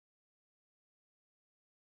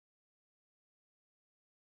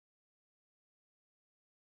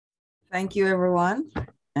Thank you, everyone.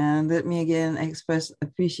 And let me again express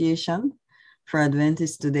appreciation for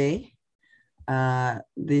Adventist Today.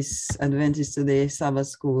 This Adventist Today Sabbath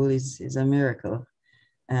School is a miracle.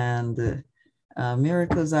 And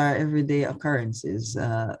miracles are everyday occurrences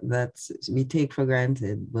that we take for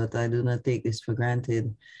granted, but I do not take this for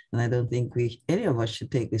granted. And I don't think any of us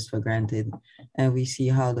should take this for granted. And we see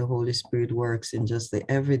how the Holy Spirit works in just the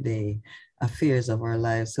everyday affairs of our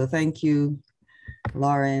lives. So thank you,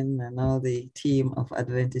 Lauren, and all the team of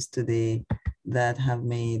Adventist Today that have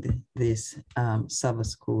made this Sabbath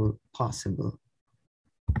School possible.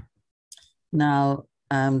 Now,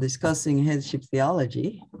 I'm discussing headship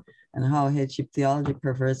theology and how headship theology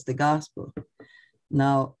perverts the gospel.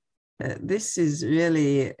 Now, this is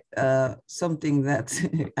really something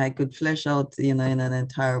that I could flesh out, in an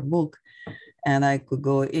entire book, and I could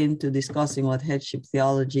go into discussing what headship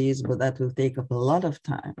theology is, but that will take up a lot of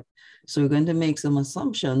time. So we're going to make some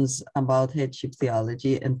assumptions about headship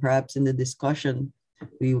theology, and perhaps in the discussion,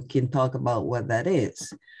 we can talk about what that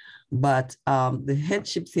is. But the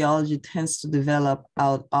headship theology tends to develop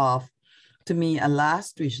out of, to me, a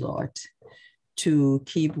last resort to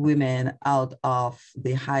keep women out of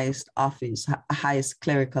the highest office, highest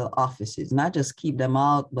clerical offices, not just keep them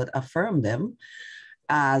out, but affirm them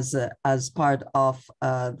as part of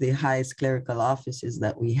the highest clerical offices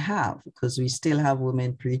that we have, because we still have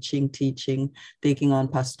women preaching, teaching, taking on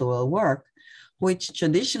pastoral work, which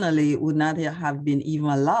traditionally would not have been even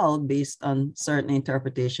allowed based on certain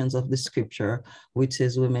interpretations of the scripture, which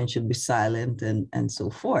says women should be silent and so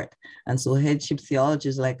forth. And so headship theology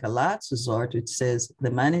is like a last resort, which says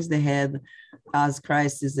the man is the head, as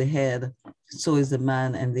Christ is the head, so is the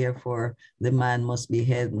man, and therefore the man must be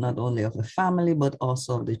head not only of the family, but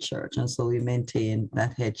also of the church. And so we maintain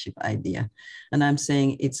that headship idea. And I'm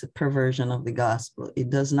saying it's a perversion of the gospel. It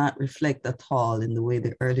does not reflect at all in the way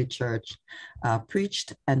the early church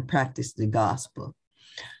preached and practiced the gospel.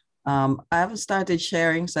 I haven't started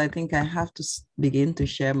sharing, so I think I have to begin to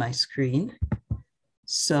share my screen.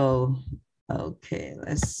 So, okay,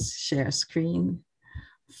 let's share screen.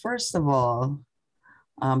 First of all,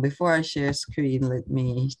 before I share screen, let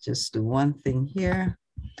me just do one thing here.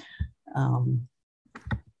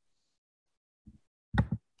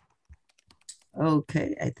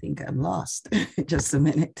 Okay, I think I'm lost. Just a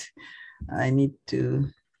minute. I need to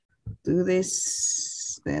do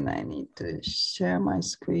this. Then I need to share my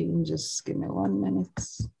screen. Just give me 1 minute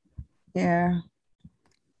here.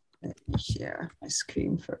 Let me share my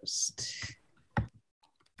screen first.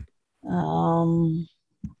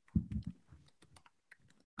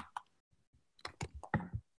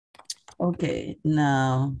 Okay,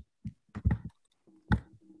 now,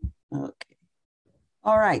 okay.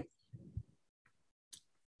 All right.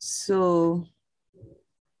 So,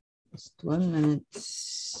 just 1 minute.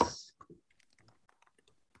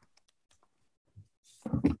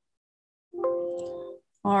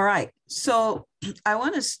 All right. So I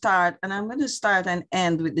want to start, and I'm going to start and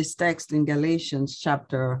end with this text in Galatians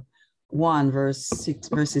chapter 1, verses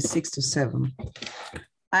 6 to 7.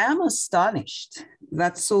 I am astonished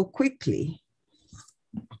that so quickly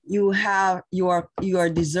you are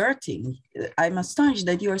deserting. I'm astonished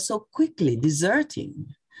that you are so quickly deserting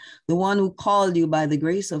the one who called you by the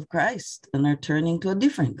grace of Christ and are turning to a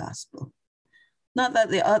different gospel. Not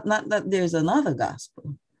that there's another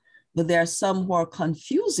gospel, but there are some who are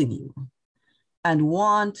confusing you and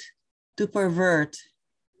want to pervert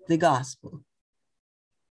the gospel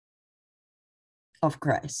of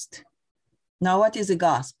Christ. Now, what is the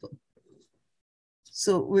gospel?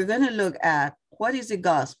 So we're going to look at what is the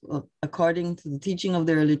gospel according to the teaching of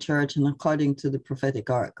the early church and according to the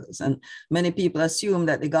prophetic oracles. And many people assume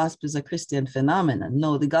that the gospel is a Christian phenomenon.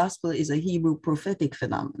 No, the gospel is a Hebrew prophetic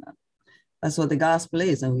phenomenon. That's what the gospel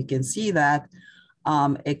is. And we can see that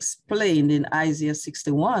explained in Isaiah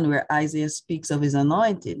 61, where Isaiah speaks of his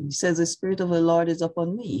anointing. He says, the Spirit of the Lord is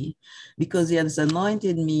upon me because he has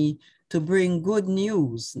anointed me to bring good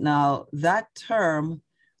news. Now, that term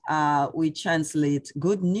we translate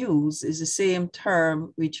good news is the same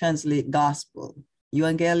term we translate gospel.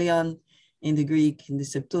 Evangelion in the Greek, in the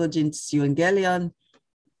Septuagint, evangelion,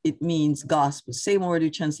 it means gospel. Same word we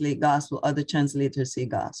translate gospel, other translators say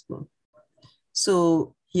gospel.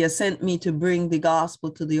 So he has sent me to bring the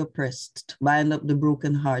gospel to the oppressed, to bind up the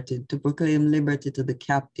brokenhearted, to proclaim liberty to the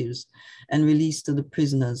captives and release to the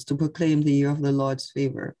prisoners, to proclaim the year of the Lord's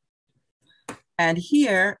favor. And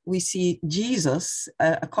here we see Jesus,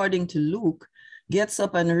 according to Luke, gets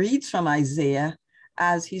up and reads from Isaiah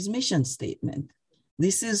as his mission statement.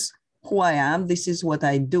 This is who I am. This is what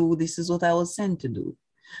I do. This is what I was sent to do.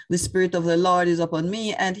 The Spirit of the Lord is upon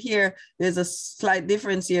me. And here there's a slight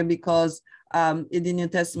difference here because in the New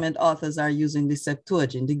Testament authors are using the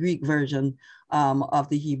Septuagint, the Greek version of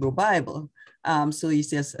the Hebrew Bible. So he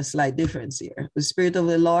says a slight difference here. The Spirit of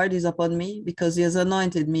the Lord is upon me because he has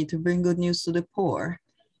anointed me to bring good news to the poor.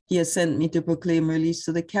 He has sent me to proclaim release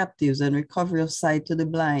to the captives and recovery of sight to the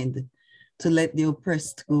blind, to let the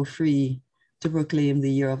oppressed go free, to proclaim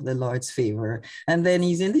the year of the Lord's favor. And then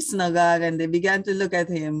he's in the synagogue and they began to look at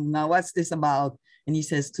him. Now, what's this about? And he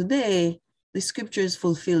says, today, the scripture is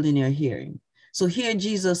fulfilled in your hearing. So here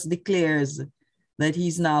Jesus declares that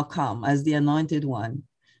he's now come as the anointed one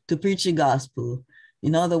to preach the gospel.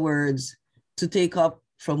 In other words, to take up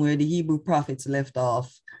from where the Hebrew prophets left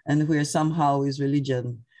off and where somehow his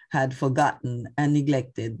religion had forgotten and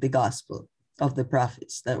neglected the gospel of the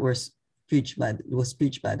prophets that was preached by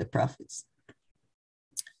the prophets.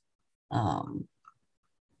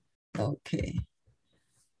 Okay.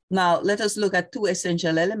 Now let us look at two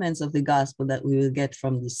essential elements of the gospel that we will get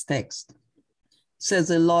from this text. It says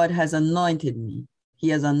the Lord has anointed me. He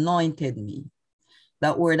has anointed me.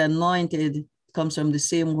 That word anointed comes from the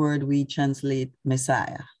same word we translate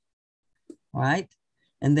Messiah. All right.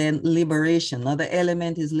 And then liberation. Another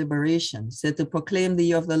element is liberation. So to proclaim the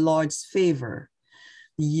year of the Lord's favor.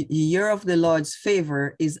 The year of the Lord's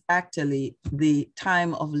favor is actually the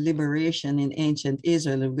time of liberation in ancient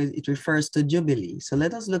Israel because it refers to Jubilee. So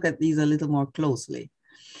let us look at these a little more closely.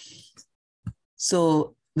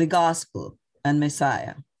 So the gospel and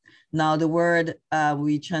Messiah. Now the word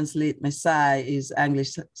we translate Messiah is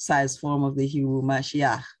anglicized form of the Hebrew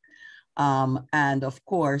Mashiach. And of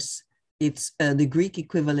course, it's the Greek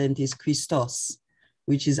equivalent is Christos,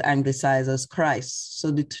 which is anglicized as Christ.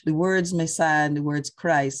 So the words Messiah and the words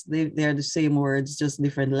Christ, they're the same words, just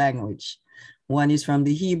different language. One is from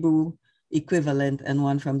the Hebrew equivalent and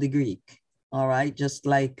one from the Greek. All right, just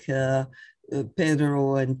like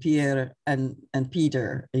Pedro and Pierre and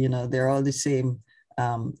Peter, you know, they're all the same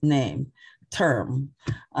term.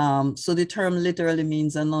 So the term literally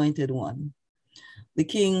means anointed one. The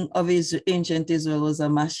king of ancient Israel was a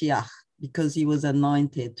Mashiach, because he was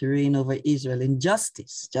anointed to reign over Israel in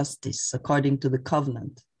justice according to the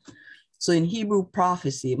covenant. So in Hebrew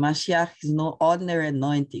prophecy, Mashiach is no ordinary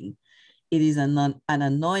anointing. It is an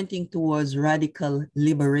anointing towards radical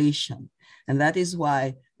liberation. And that is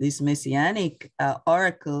why this messianic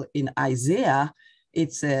oracle in Isaiah,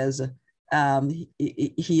 it says,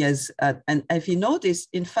 he has, and if you notice,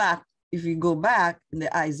 in fact, if you go back in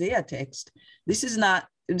the Isaiah text, this is not,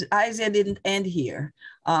 Isaiah didn't end here.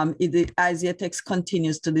 The Isaiah text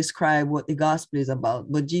continues to describe what the gospel is about,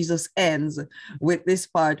 but Jesus ends with this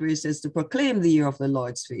part where he says to proclaim the year of the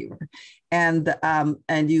Lord's favor. And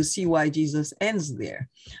you see why Jesus ends there,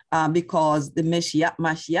 because the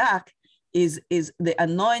Mashiach is the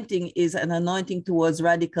anointing is an anointing towards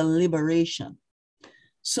radical liberation.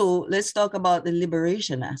 So let's talk about the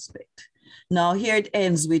liberation aspect. Now here it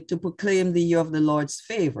ends with to proclaim the year of the Lord's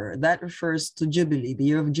favor. That refers to Jubilee, the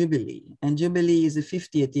year of Jubilee. And Jubilee is the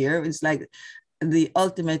 50th year. It's like the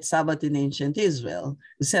ultimate Sabbath in ancient Israel,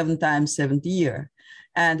 the 7 times 70 year.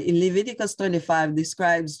 And in Leviticus 25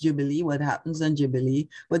 describes Jubilee, what happens on Jubilee.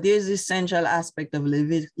 But there's this central aspect of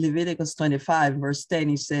Leviticus 25, verse 10,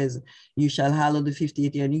 it says, you shall hallow the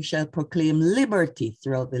 50th year and you shall proclaim liberty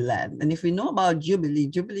throughout the land. And if we know about Jubilee,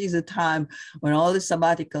 Jubilee is a time when all the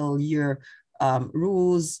sabbatical year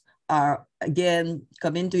rules are again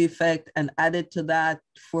come into effect, and added to that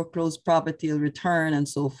foreclosed property will return and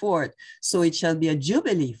so forth. So it shall be a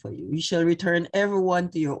jubilee for you. You shall return everyone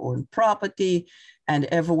to your own property and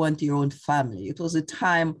everyone to your own family. It was a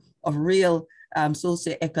time of real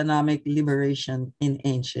socioeconomic liberation in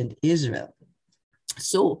ancient Israel.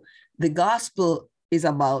 So the gospel is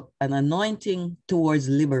about an anointing towards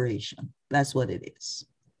liberation. That's what it is.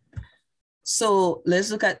 So let's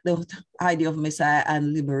look at the idea of Messiah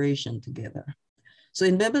and liberation together. So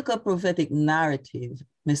in biblical prophetic narrative,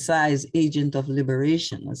 Messiah is agent of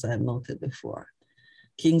liberation, as I've noted before.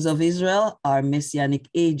 Kings of Israel are messianic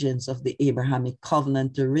agents of the Abrahamic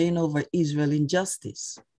covenant to reign over Israel in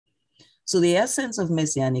justice. So the essence of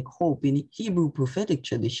messianic hope in Hebrew prophetic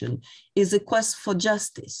tradition is a quest for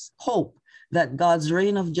justice, hope that God's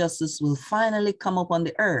reign of justice will finally come upon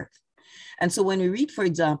the earth. And so when we read, for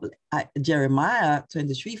example, Jeremiah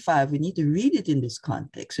 23:5, we need to read it in this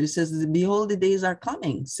context. So it says, behold, the days are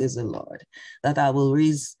coming, says the Lord, that I will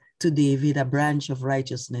raise to David a branch of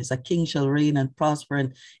righteousness. A king shall reign and prosper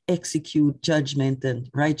and execute judgment and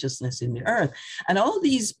righteousness in the earth. And all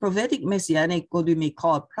these prophetic messianic, what we may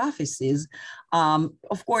call prophecies,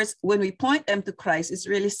 of course, when we point them to Christ, it's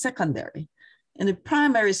really secondary. In the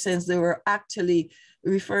primary sense, they were actually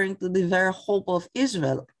referring to the very hope of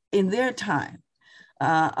Israel in their time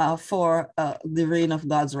for the reign of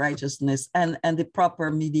God's righteousness and the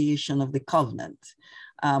proper mediation of the covenant,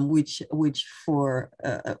 which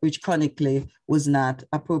chronically was not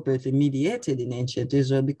appropriately mediated in ancient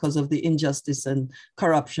Israel because of the injustice and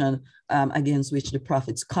corruption against which the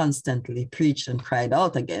prophets constantly preached and cried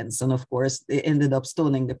out against. And of course, they ended up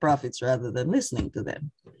stoning the prophets rather than listening to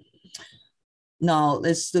them. Now,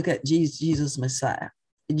 let's look at Jesus Messiah.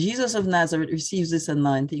 Jesus of Nazareth receives this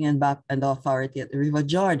anointing and authority at the river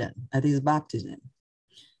Jordan at his baptism.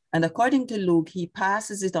 And according to Luke, he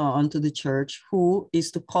passes it on to the church, who is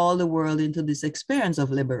to call the world into this experience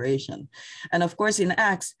of liberation. And of course, in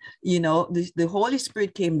Acts, you know, the Holy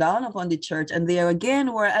Spirit came down upon the church and they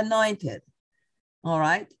again were anointed. All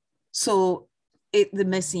right. So the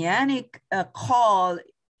messianic call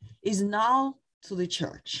is now to the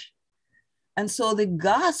church. And so the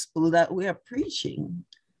gospel that we are preaching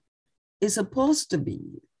is supposed to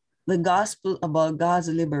be the gospel about God's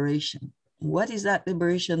liberation. What is that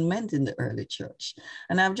liberation meant in the early church?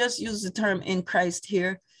 And I've just used the term in Christ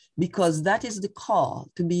here because that is the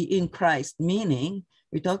call, to be in Christ, meaning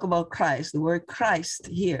we talk about Christ, the word Christ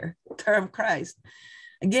here, term Christ.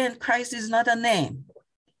 Again, Christ is not a name,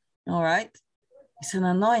 all right? It's an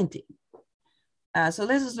anointing. So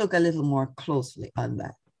let's just look a little more closely on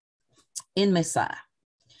that in Messiah.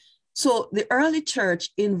 So the early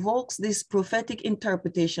church invokes this prophetic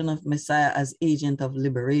interpretation of Messiah as agent of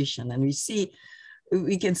liberation. And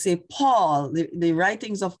we can say Paul, the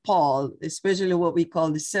writings of Paul, especially what we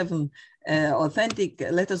call the 7 authentic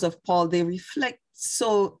letters of Paul, they reflect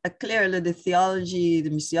so clearly the theology, the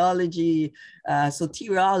missiology,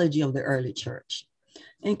 soteriology of the early church,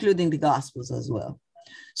 including the Gospels as well.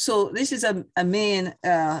 So this is a main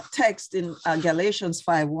text in Galatians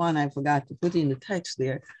 5:1. I forgot to put in the text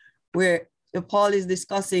there, where Paul is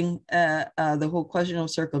discussing the whole question of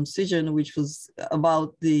circumcision, which was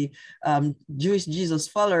about the Jewish Jesus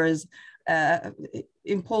followers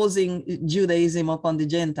imposing Judaism upon the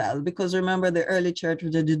Gentiles. Because remember, the early church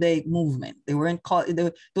was a Judaic movement. They weren't called,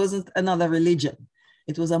 it wasn't another religion.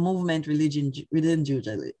 It was a movement religion within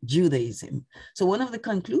Judaism. So one of the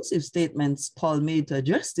conclusive statements Paul made to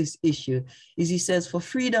address this issue is he says, "For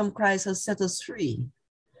freedom Christ has set us free.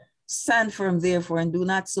 Stand firm, therefore, and do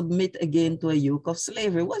not submit again to a yoke of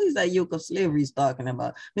slavery." What is that yoke of slavery he's talking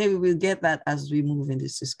about? Maybe we'll get that as we move in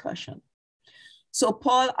this discussion. So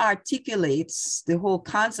Paul articulates the whole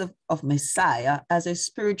concept of Messiah as a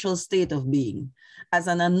spiritual state of being, as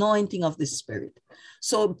an anointing of the Spirit.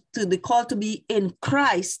 So the call to be in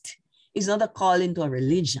Christ is not a call into a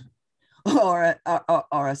religion or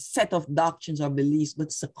a set of doctrines or beliefs, but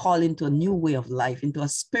it's a call into a new way of life, into a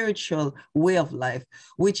spiritual way of life,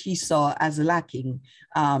 which he saw as lacking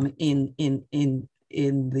in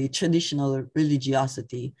the traditional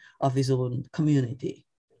religiosity of his own community.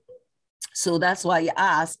 So that's why he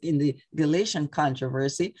asked in the Galatian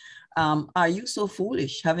controversy, are you so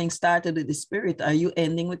foolish? Having started with the Spirit, are you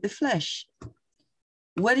ending with the flesh?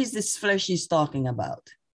 What is this flesh he's talking about?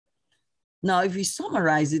 Now, if we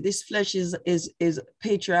summarize it, this flesh is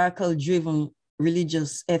patriarchal-driven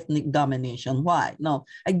religious ethnic domination. Why? Now,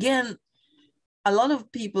 again, a lot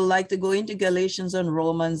of people like to go into Galatians and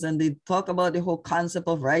Romans, and they talk about the whole concept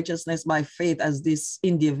of righteousness by faith as this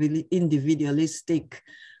individualistic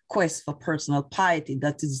quest for personal piety.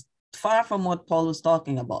 That is far from what Paul was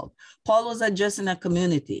talking about. Paul was addressing a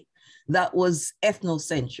community that was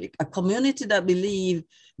ethnocentric, a community that believed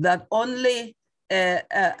that only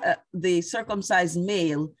the circumcised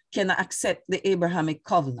male can accept the Abrahamic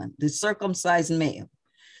covenant, the circumcised male.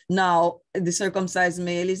 Now, the circumcised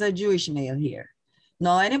male is a Jewish male here.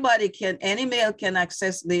 Now, any male can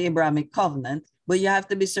access the Abrahamic covenant, but you have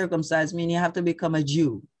to be circumcised, meaning you have to become a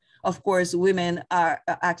Jew. Of course, women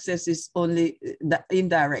access is only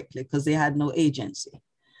indirectly because they had no agency.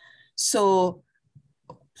 So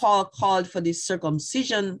Paul called for the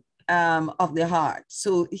circumcision of the heart.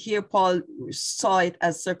 So here Paul saw it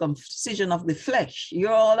as circumcision of the flesh.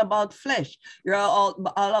 You're all about flesh. You're all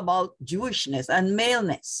about Jewishness and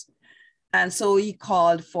maleness. And so he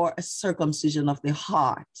called for a circumcision of the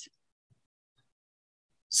heart.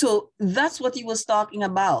 So that's what he was talking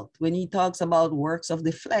about when he talks about works of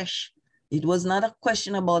the flesh. It was not a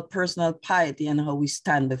question about personal piety and how we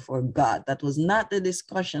stand before God. That was not the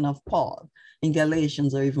discussion of Paul in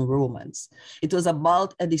Galatians or even Romans. It was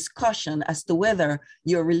about a discussion as to whether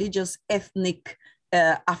your religious ethnic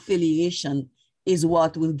affiliation is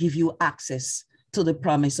what will give you access to the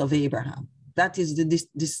promise of Abraham. That is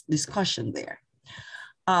this discussion there.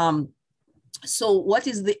 So what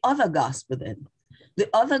is the other gospel then? The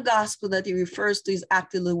other gospel that he refers to is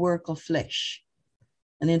actually the work of flesh.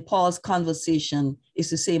 And in Paul's conversation,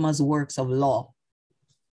 it's the same as works of law.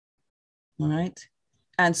 All right.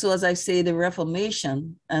 And so, as I say, the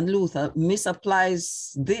Reformation and Luther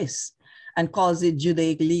misapplies this and calls it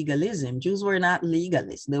Judaic legalism. Jews were not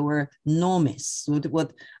legalists. They were nomists.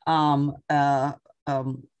 What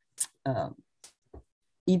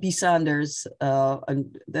E.P. Sanders,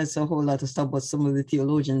 and that's a whole lot of stuff, but some of the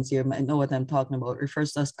theologians here might know what I'm talking about,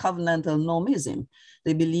 refers to as covenantal nomism.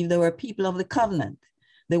 They believe they were people of the covenant.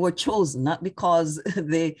 They were chosen, not because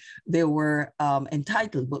they were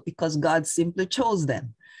entitled, but because God simply chose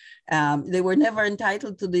them. They were never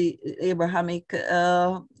entitled to the Abrahamic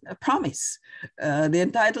promise. The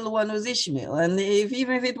entitled one was Ishmael. And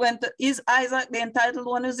even if it went to Isaac, the entitled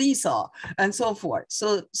one was Esau, and so forth.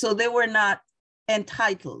 So they were not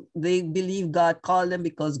entitled. They believe God called them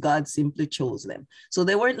because God simply chose them. So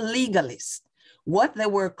they weren't legalists. What they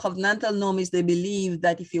were covenantal nomists, they believed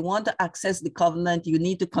that if you want to access the covenant, you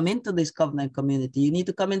need to come into this covenant community. You need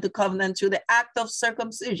to come into covenant through the act of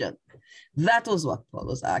circumcision. That was what Paul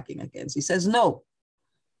was arguing against. He says, no.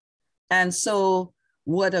 And so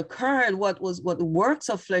what occurred, what the works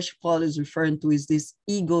of flesh Paul is referring to is this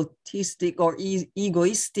egotistic or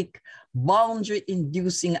egoistic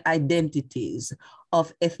boundary-inducing identities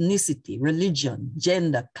of ethnicity, religion,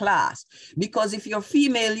 gender, class. Because if you're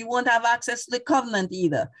female, you won't have access to the covenant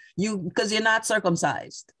either, because you're not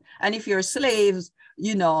circumcised. And if you're slaves,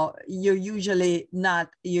 you know,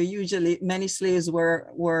 many slaves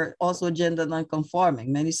were also gender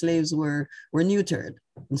non-conforming. Many slaves were neutered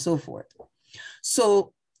and so forth.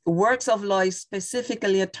 So works of law is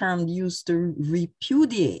specifically a term used to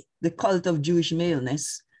repudiate the cult of Jewish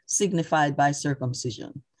maleness signified by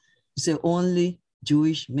circumcision. So only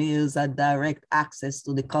Jewish males had direct access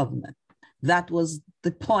to the covenant. That was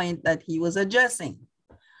the point that he was addressing.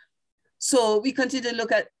 So we continue to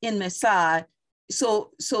look at in Messiah.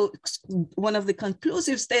 So one of the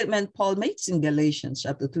conclusive statements Paul makes in Galatians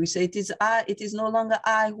chapter 3 says, it is no longer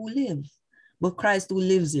I who live, but Christ who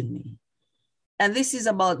lives in me. And this is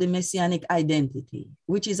about the messianic identity,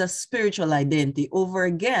 which is a spiritual identity over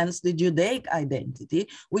against the Judaic identity,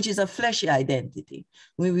 which is a fleshy identity.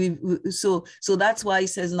 So that's why he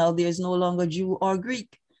says now there's no longer Jew or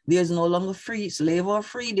Greek. There's no longer free, slave or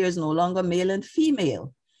free. There's no longer male and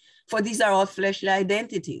female. For these are all fleshly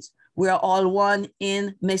identities. We are all one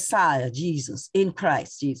in Messiah, Jesus, in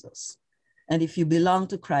Christ Jesus. And if you belong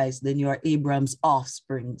to Christ, then you are Abraham's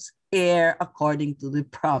offsprings, heir according to the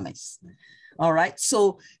promise. All right.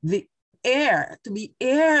 So the heir, to be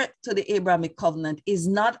heir to the Abrahamic covenant is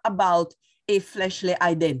not about a fleshly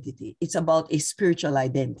identity. It's about a spiritual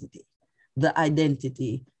identity, the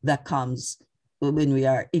identity that comes when we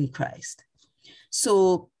are in Christ.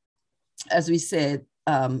 So as we said,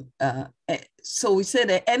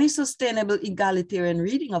 that any sustainable egalitarian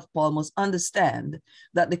reading of Paul must understand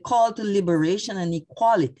that the call to liberation and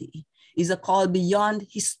equality is a call beyond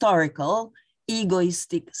historical,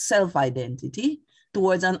 egoistic self-identity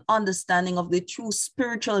towards an understanding of the true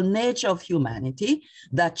spiritual nature of humanity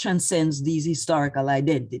that transcends these historical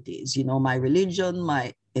identities. You know, my religion,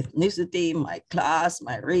 my ethnicity, my class,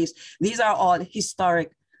 my race, these are all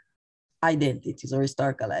historic identities or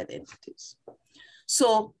historical identities.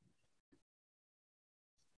 So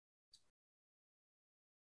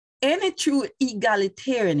any true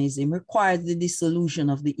egalitarianism requires the dissolution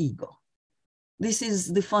of the ego. This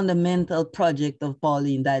is the fundamental project of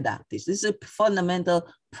Pauline didactics. This is a fundamental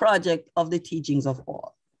project of the teachings of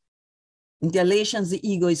Paul. In Galatians, the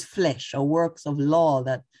ego is flesh or works of law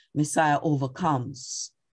that Messiah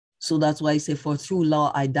overcomes. So that's why I say, for through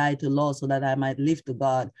law, I died to law so that I might live to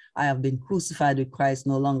God. I have been crucified with Christ.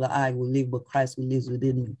 No longer I will live, but Christ who lives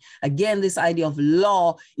within me. Again, this idea of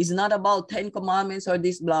law is not about 10 commandments or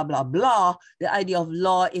this blah, blah, blah. The idea of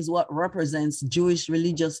law is what represents Jewish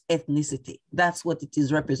religious ethnicity. That's what it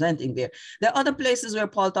is representing there. There are other places where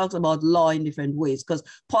Paul talks about law in different ways, because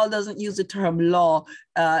Paul doesn't use the term law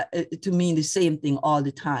to mean the same thing all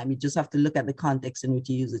the time. You just have to look at the context in which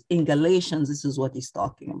he uses it. In Galatians, this is what he's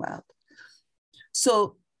talking about.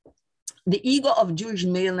 So the ego of Jewish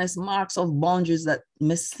maleness marks off boundaries that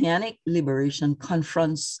messianic liberation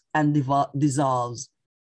confronts and dissolves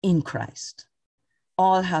in Christ.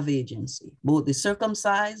 All have agency, both the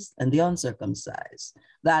circumcised and the uncircumcised.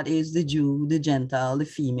 That is the Jew, the Gentile, the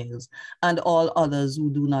females, and all others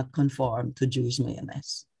who do not conform to Jewish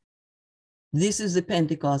maleness. This is the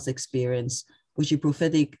Pentecost experience, which the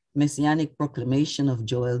prophetic messianic proclamation of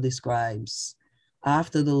Joel describes.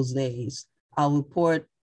 After those days, I will pour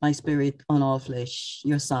my spirit on all flesh,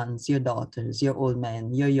 your sons, your daughters, your old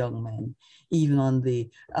men, your young men, even on the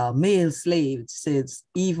male slaves, it says,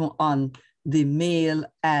 even on the male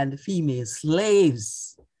and female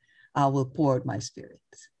slaves, I will pour out my spirit.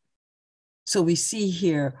 So we see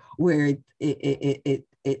here where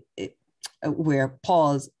where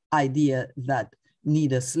Paul's idea that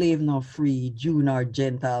neither slave nor free, Jew nor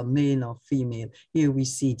Gentile, male nor female, here we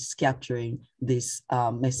see it's capturing this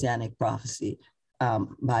messianic prophecy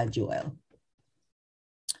by Joel.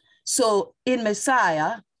 So in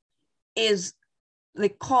Messiah is the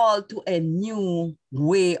call to a new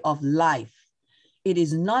way of life. It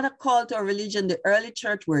is not a call to a religion. The early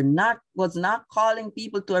church was not calling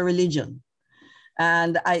people to a religion.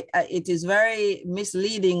 And it is very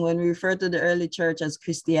misleading when we refer to the early church as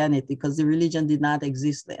Christianity, because the religion did not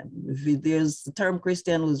exist then. The term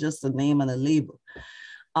Christian was just a name and a label.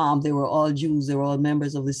 They were all Jews. They were all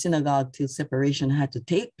members of the synagogue till separation had to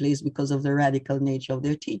take place because of the radical nature of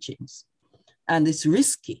their teachings. And it's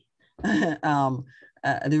risky, the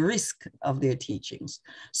risk of their teachings.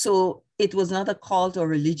 So it was not a call to a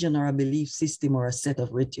religion or a belief system or a set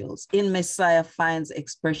of rituals. In Messiah finds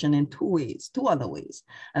expression in two other ways.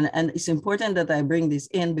 And it's important that I bring this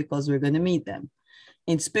in because we're going to meet them.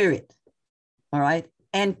 In spirit, all right,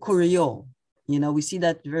 and kurio. You know, we see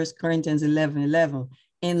that 1 Corinthians 11:11.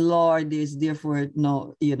 In Lord, there's therefore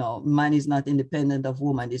no, man is not independent of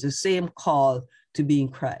woman. It's the same call to be in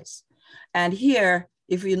Christ. And here,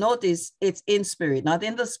 if you notice, it's in spirit, not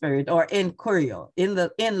in the spirit, or in kurio,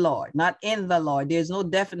 in Lord, not in the Lord. There's no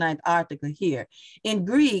definite article here. In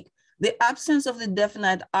Greek, the absence of the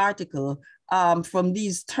definite article from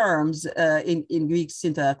these terms in Greek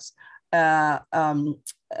syntax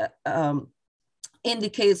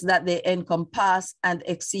indicates that they encompass and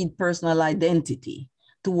exceed personal identity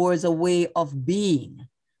towards a way of being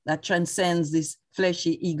that transcends this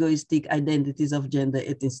fleshy, egoistic identities of gender,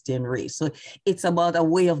 ethnicity, and race. So it's about a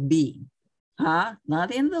way of being,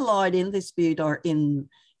 not in the Lord, in the Spirit, or in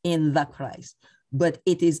the Christ, but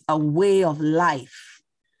it is a way of life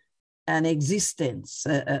and existence,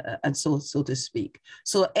 and so to speak.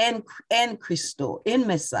 So en Christo, in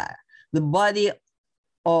Messiah, the body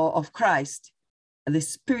of Christ, the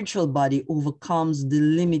spiritual body overcomes the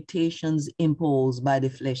limitations imposed by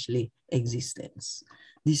the fleshly existence.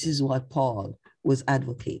 This is what Paul was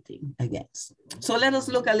advocating against. So let us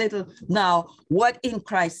look a little now what in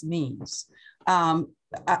Christ means.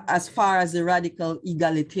 As far as the radical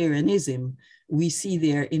egalitarianism we see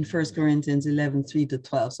there in 1 Corinthians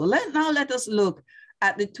 11:3-12. So let us look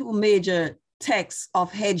at the two major texts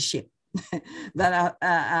of headship that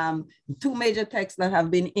are two major texts that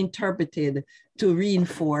have been interpreted to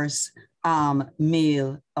reinforce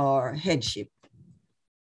male or headship.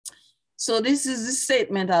 So this is the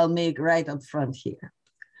statement I'll make right up front here.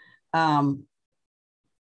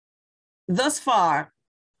 Thus far,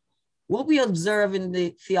 what we observe in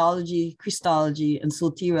the theology, Christology, and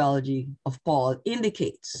soteriology of Paul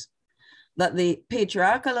indicates that the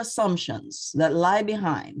patriarchal assumptions that lie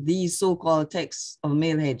behind these so-called texts of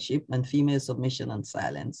male headship and female submission and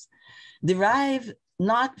silence derive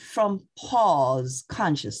not from Paul's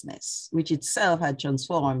consciousness, which itself had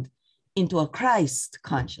transformed into a Christ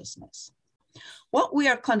consciousness. What we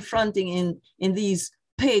are confronting in these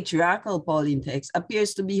patriarchal Pauline texts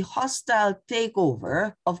appears to be hostile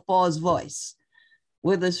takeover of Paul's voice,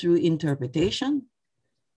 whether through interpretation,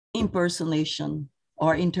 impersonation,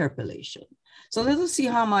 or interpolation. So let us see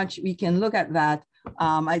how much we can look at that.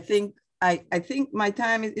 I think my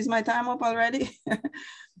time is my time up already?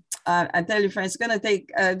 I tell you, friends, it's going to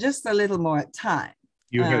take just a little more time.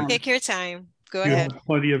 Take your time. Go ahead.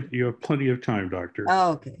 You have plenty of time, Doctor.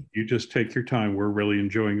 Oh, okay. You just take your time. We're really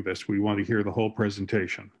enjoying this. We want to hear the whole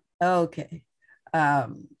presentation. Okay.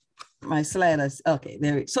 My slide is, okay,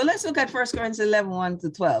 there we go. So let's look at 1 Corinthians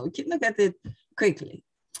 11:1-12. We can look at it quickly.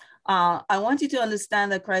 I want you to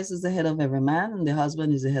understand that Christ is the head of every man, and the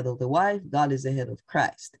husband is the head of the wife. God is the head of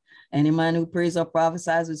Christ. Any man who prays or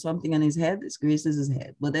prophesies with something on his head, this grace is his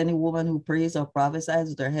head. But any woman who prays or prophesies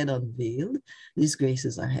with her head unveiled, this grace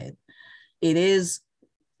is her head. It is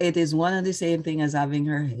one and the same thing as having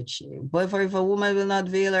her head shaved. But if a woman will not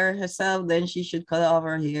veil herself, then she should cut off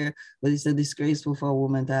her hair. But it's disgraceful for a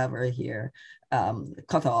woman to have her hair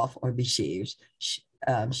cut off or be shaved.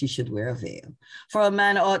 She should wear a veil. For a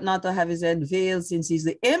man ought not to have his head veiled, since he's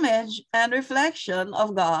the image and reflection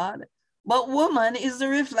of God, but woman is the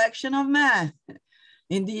reflection of man.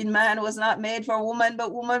 Indeed, man was not made for woman,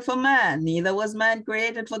 but woman for man. Neither was man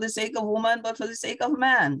created for the sake of woman, but for the sake of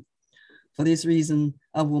man. For this reason,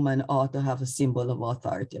 a woman ought to have a symbol of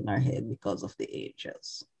authority on her head because of the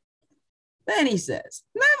angels. Then he says,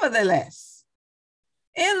 nevertheless,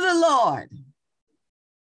 in the Lord,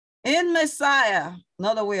 in Messiah,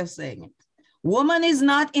 another way of saying it, woman is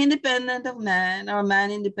not independent of man, or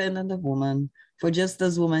man independent of woman. For just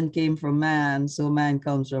as woman came from man, so man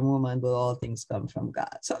comes from woman, but all things come from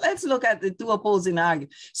God. So let's look at the two opposing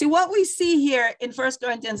arguments. See, what we see here in 1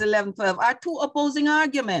 Corinthians 11:12 are two opposing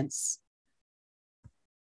arguments.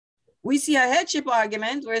 We see a headship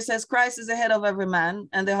argument where it says Christ is the head of every man,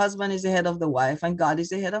 and the husband is the head of the wife, and God is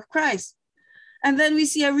the head of Christ. And then we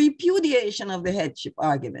see a repudiation of the headship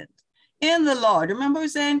argument. In the Lord, remember we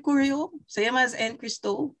say en curio, same as en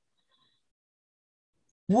Christo.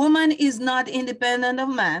 Woman is not independent of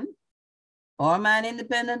man, or man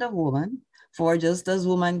independent of woman. For just as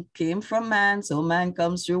woman came from man, so man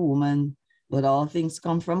comes through woman, but all things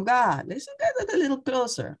come from God. Let's look at it a little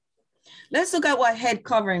closer. Let's look at what head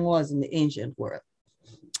covering was in the ancient world.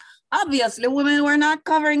 Obviously, women were not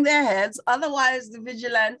covering their heads. Otherwise, the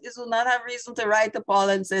vigilantes would not have reason to write to Paul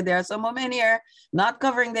and say, there are some women here not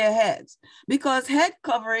covering their heads. Because head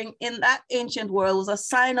covering in that ancient world was a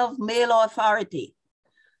sign of male authority.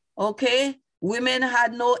 Okay? Women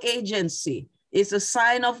had no agency. It's a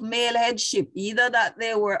sign of male headship, either that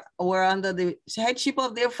they were under the headship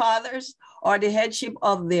of their fathers or the headship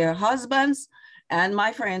of their husbands. And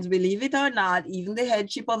my friends, believe it or not, even the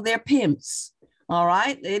headship of their pimps. All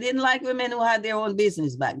right. They didn't like women who had their own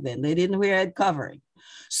business back then. They didn't wear head covering.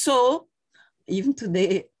 So even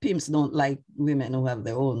today, pimps don't like women who have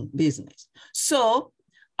their own business. So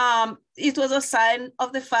it was a sign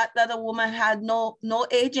of the fact that a woman had no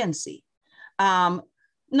agency. Now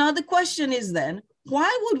the question is then,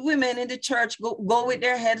 why would women in the church go with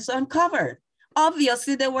their heads uncovered?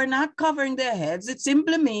 Obviously, they were not covering their heads. It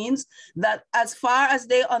simply means that as far as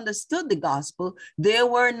they understood the gospel, they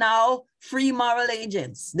were now free moral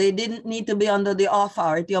agents. They didn't need to be under the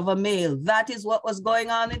authority of a male. That is what was going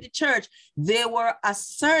on in the church. They were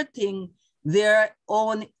asserting their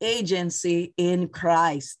own agency in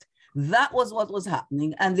Christ. That was what was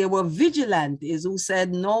happening. And there were vigilantes who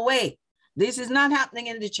said, no way. This is not happening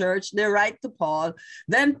in the church. They write to Paul.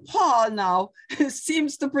 Then Paul now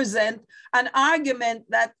seems to present an argument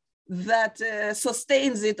that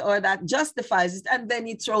sustains it or that justifies it, and then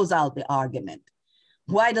he throws out the argument.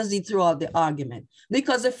 Why does he throw out the argument?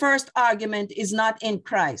 Because the first argument is not in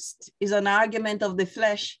Christ. It's an argument of the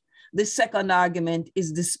flesh. The second argument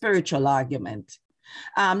is the spiritual argument.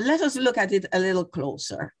 Let us look at it a little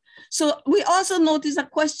closer. So we also notice a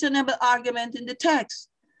questionable argument in the text.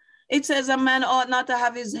 It says a man ought not to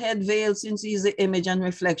have his head veiled since he is the image and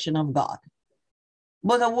reflection of God.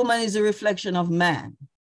 But a woman is a reflection of man.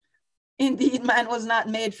 Indeed, man was not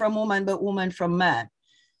made from woman, but woman from man.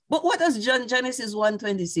 But what does Genesis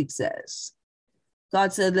 1:26 says?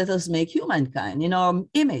 God said, let us make humankind in our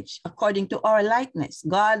image, according to our likeness.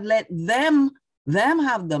 God let them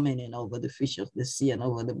have dominion over the fish of the sea and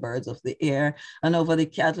over the birds of the air and over the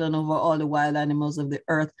cattle and over all the wild animals of the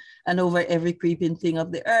earth and over every creeping thing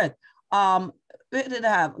of the earth. Where did I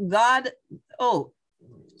have? God, oh,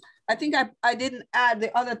 I think I didn't add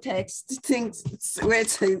the other text things where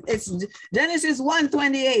it's Genesis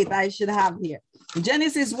 1:28 I should have here.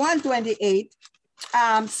 Genesis 1:28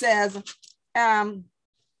 says,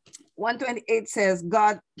 1:28 says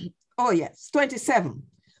God, oh yes, 27.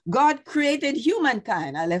 God created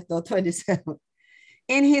humankind. I left out 27.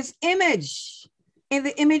 In his image, in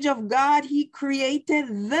the image of God, he created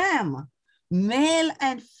them. Male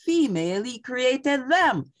and female, he created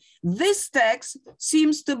them. This text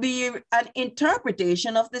seems to be an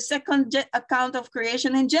interpretation of the second account of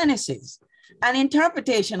creation in Genesis. An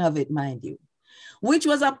interpretation of it, mind you, which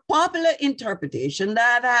was a popular interpretation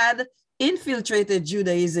that had infiltrated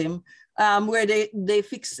Judaism, where they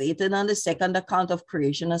fixated on the second account of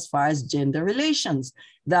creation as far as gender relations,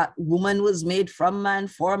 that woman was made from man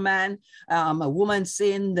for man, a woman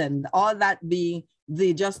sinned, and all that being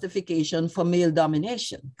the justification for male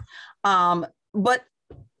domination. But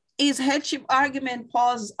is headship argument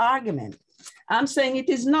Paul's argument? I'm saying it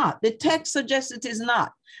is not. The text suggests it is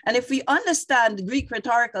not. And if we understand the Greek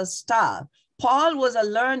rhetorical style, Paul was a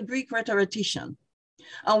learned Greek rhetorician.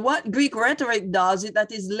 And what Greek rhetoric does is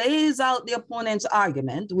that it lays out the opponent's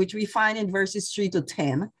argument, which we find in verses 3 to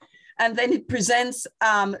 10, and then it presents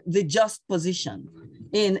the just position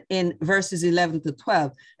in verses 11 to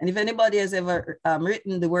 12. And if anybody has ever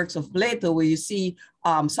written the works of Plato, where you see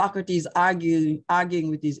Socrates arguing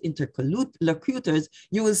with his interlocutors,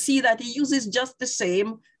 you will see that he uses just the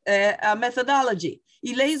same methodology.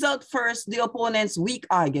 He lays out first the opponent's weak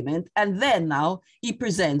argument, and then now he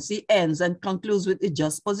ends and concludes with the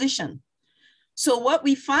just position. So what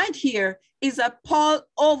we find here is that Paul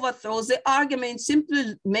overthrows the argument,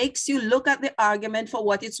 simply makes you look at the argument for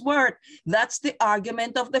what it's worth. That's the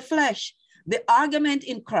argument of the flesh. The argument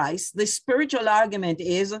in Christ, the spiritual argument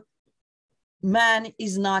is man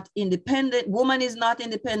is not independent, woman is not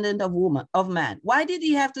independent of man. Why did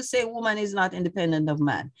he have to say woman is not independent of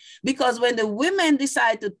man? Because when the women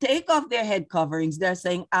decide to take off their head coverings, they're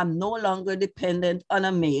saying, I'm no longer dependent on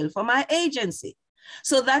a male for my agency.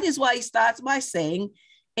 So that is why he starts by saying,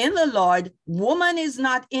 in the Lord, woman is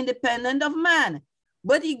not independent of man.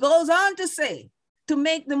 But he goes on to say, to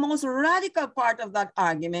make the most radical part of that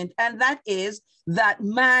argument, and that is that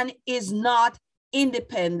man is not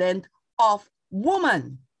independent of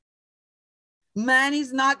woman. Man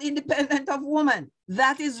is not independent of woman.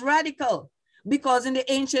 That is radical, because in the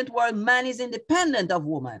ancient world, man is independent of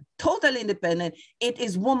woman, totally independent. It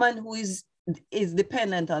is woman who is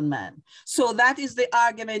dependent on man. So that is the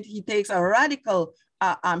argument. He takes a radical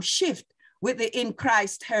shift with the in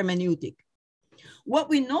Christ hermeneutic. What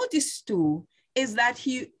we notice too is that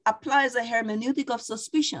he applies a hermeneutic of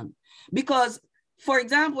suspicion, because, for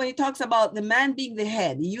example, when he talks about the man being the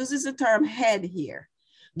head, he uses the term head here.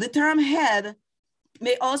 The term head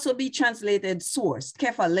may also be translated source,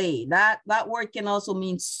 kephale. That word can also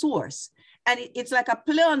mean source. And it's like a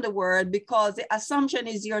play on the word, because the assumption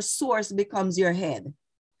is your source becomes your head.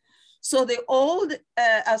 So the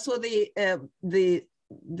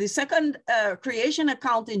second creation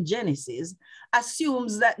account in Genesis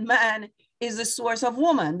assumes that man is the source of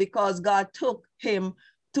woman, because God took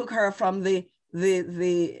her from the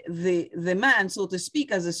man, so to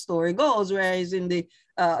speak, as the story goes. Whereas in the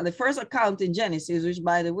first account in Genesis, which,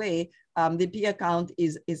 by the way, the P account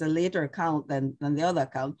is a later account than the other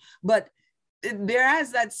account, but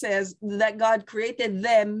whereas that says that God created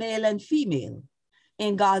them male and female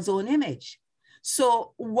in God's own image.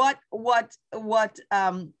 So what Paul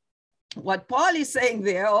is saying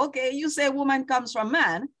there, okay, you say woman comes from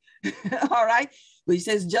man, all right, but he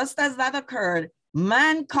says just as that occurred,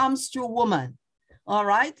 man comes through woman, all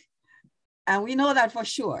right, and we know that for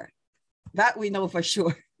sure. That we know for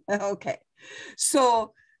sure. Okay,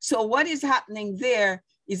 so what is happening there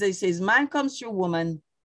is that he says man comes through woman,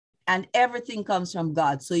 and everything comes from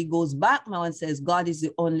God. So he goes back now and says God is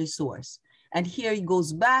the only source. And here he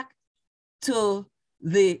goes back to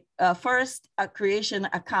the first creation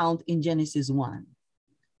account in Genesis 1,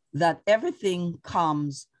 that everything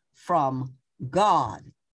comes from God.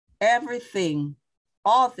 Everything,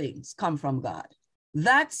 all things come from God.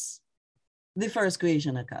 That's the first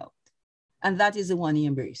creation account. And that is the one he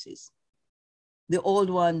embraces. The old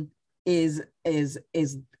one is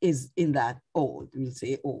in that old, we'll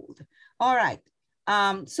say old. All right.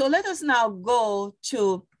 So let us now go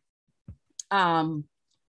to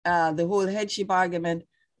the whole headship argument.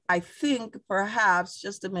 I think perhaps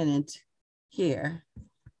just a minute here.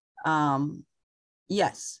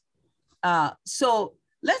 Yes. So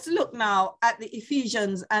let's look now at the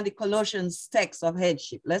Ephesians and the Colossians text of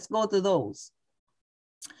headship. Let's go to those.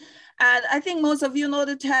 And I think most of you know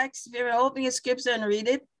the text. If you're opening a scripture and read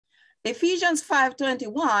it. Ephesians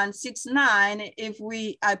 5:21,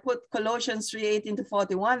 6:9, I put Colossians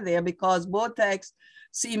 3:18-41 there because both texts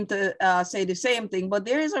seem to say the same thing, but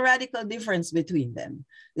there is a radical difference between them.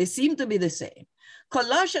 They seem to be the same.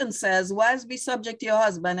 Colossians says, wives, be subject to your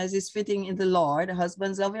husband as is fitting in the Lord.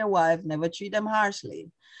 Husbands, love your wife, never treat them harshly.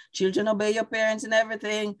 Children, obey your parents in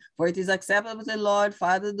everything, for it is acceptable to the Lord.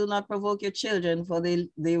 Fathers, do not provoke your children, for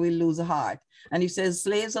they will lose heart. And he says,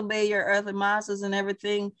 slaves, obey your earthly masters in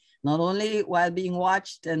everything, not only while being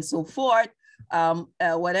watched and so forth.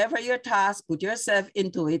 Whatever your task, put yourself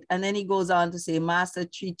into it. And then he goes on to say, master,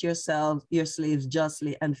 treat your slaves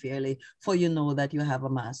justly and fairly, for you know that you have a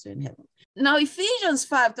master in heaven. Now, Ephesians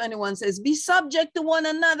 5:21 says, be subject to one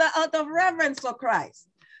another out of reverence for Christ.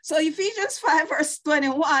 So Ephesians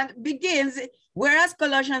 5:21 begins, whereas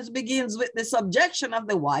Colossians begins with the subjection of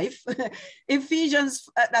the wife,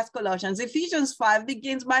 that's Colossians. Ephesians 5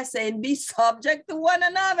 begins by saying, be subject to one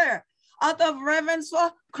another out of reverence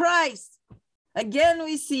for Christ. Again,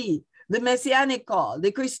 we see the messianic call,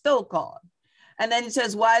 the Christo call. And then it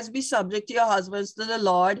says, wives, be subject to your husbands, to the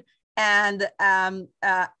Lord, and then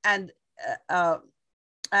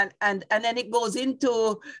it goes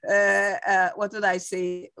into what did I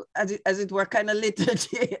say, as it were, kind of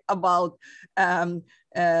liturgy about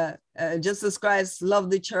just as Christ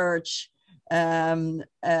loved the church,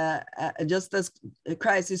 just as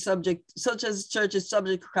Christ is subject, such as church is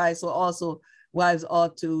subject to Christ, so also wives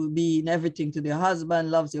ought to be in everything to their husband,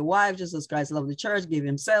 loves their wife, just as Christ loved the church, gave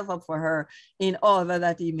himself up for her in order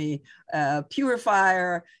that he may purify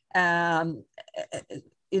her.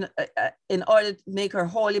 in order to make her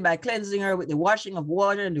holy by cleansing her with the washing of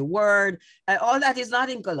water and the word. All that is not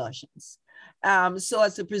in Colossians. So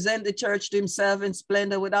as to present the church to himself in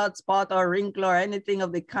splendor without spot or wrinkle or anything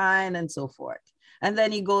of the kind, and so forth. And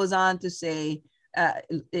then he goes on to say,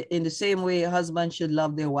 in the same way, husbands should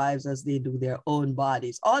love their wives as they do their own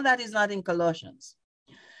bodies. All that is not in Colossians.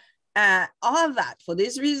 All that, for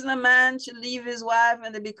this reason, a man should leave his wife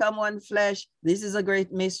and they become one flesh. This is a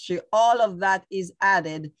great mystery. All of that is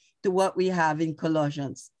added to what we have in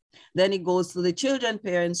Colossians. Then it goes to the children,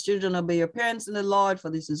 parents, children, obey your parents in the Lord, for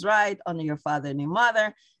this is right. Honor your father and your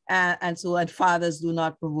mother. And so on. Fathers, do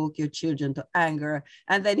not provoke your children to anger.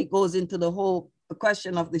 And then it goes into the whole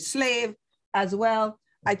question of the slave as well.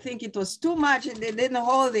 I think it was too much. They didn't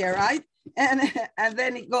hold there, right? And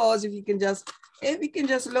then it goes, if you can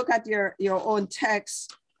just look at your own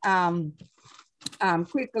text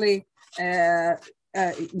quickly,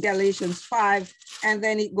 Galatians 5, and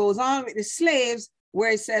then it goes on with the slaves,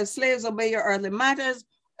 where it says, slaves, obey your earthly matters,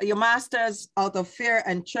 your masters out of fear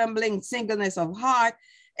and trembling, singleness of heart.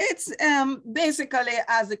 It's basically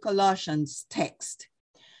as the Colossians text.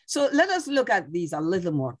 So let us look at these a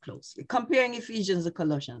little more closely, comparing Ephesians and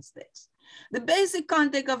Colossians text. The basic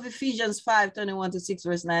context of Ephesians 5:21 to 6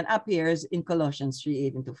 verse 9 appears in Colossians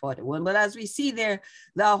 3:18 to 41. But as we see there,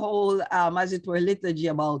 the whole, as it were, liturgy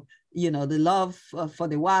about, the love for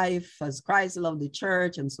the wife as Christ loved the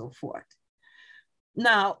church and so forth.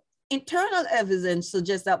 Now, internal evidence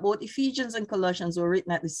suggests that both Ephesians and Colossians were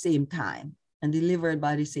written at the same time and delivered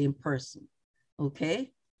by the same person.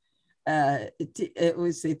 Okay? It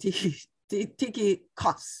was a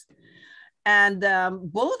Tychicus. And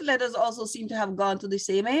both letters also seem to have gone to the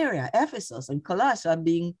same area, Ephesus and Colossae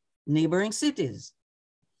being neighboring cities.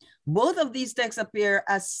 Both of these texts appear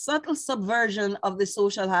as subtle subversion of the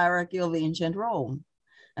social hierarchy of ancient Rome.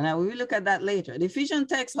 And I will look at that later. The Ephesian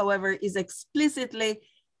text, however, is explicitly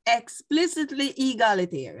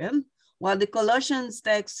egalitarian, while the Colossians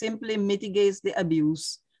text simply mitigates the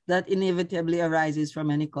abuse that inevitably arises from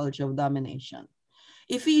any culture of domination.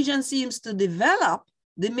 Ephesians seems to develop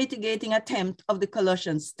the mitigating attempt of the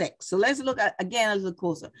Colossians text. So let's look at again a little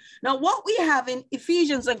closer. Now, what we have in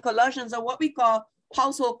Ephesians and Colossians are what we call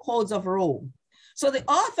household codes of Rome. So the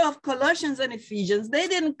author of Colossians and Ephesians, they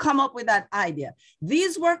didn't come up with that idea.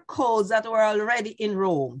 These were codes that were already in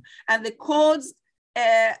Rome. And the codes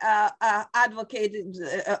advocated,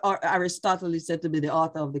 or Aristotle is said to be the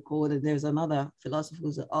author of the code, and there's another philosopher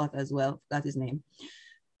who's the author as well, forgot his name.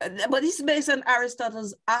 But it's based on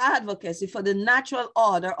Aristotle's advocacy for the natural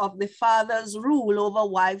order of the father's rule over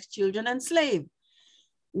wives, children, and slave.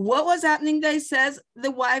 What was happening there says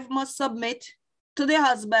the wife must submit to the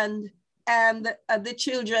husband, and the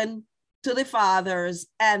children to the fathers,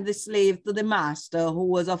 and the slave to the master, who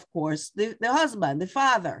was, of course, the husband, the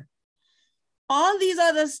father. All these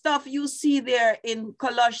other stuff you see there in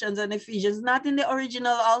Colossians and Ephesians, not in the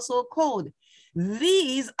original household code.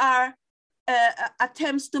 These are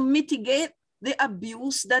attempts to mitigate the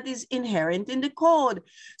abuse that is inherent in the code.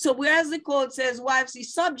 So whereas the code says, wives, be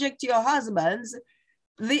subject to your husbands,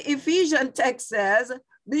 the Ephesian text says,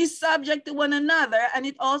 be subject to one another, and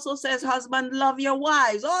it also says, husband, love your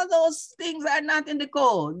wives. All those things are not in the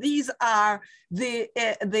code. These are the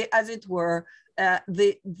as it were,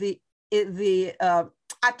 the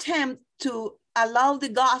attempt to allow the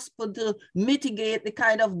gospel to mitigate the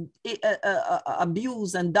kind of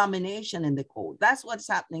abuse and domination in the code. That's what's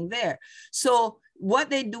happening there. So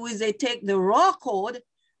what they do is they take the raw code,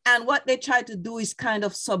 and what they try to do is kind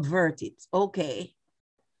of subvert it. Okay,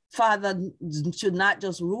 father should not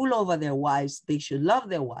just rule over their wives, they should love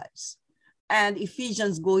their wives. And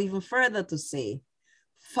Ephesians go even further to say,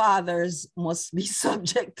 fathers must be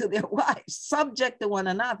subject to their wives, subject to one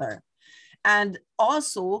another. And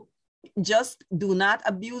also, just do not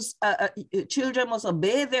abuse, children must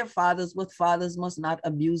obey their fathers, but fathers must not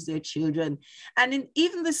abuse their children. And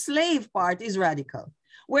even the slave part is radical,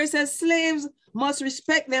 where it says slaves must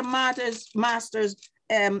respect their masters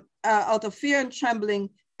out of fear and trembling,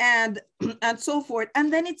 and so forth.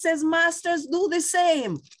 And then it says masters do the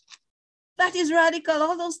same. That is radical.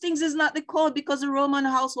 All those things is not the code, because the Roman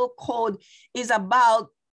household code is about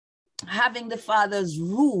having the father's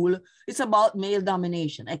rule. It's about male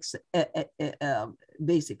domination,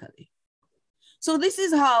 basically. So this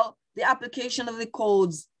is how the application of the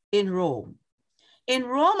codes in Rome. In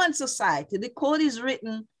Roman society, the code is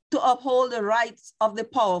written to uphold the rights of the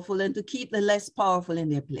powerful and to keep the less powerful in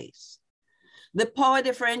their place. The power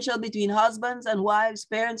differential between husbands and wives,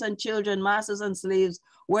 parents and children, masters and slaves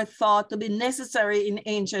were thought to be necessary in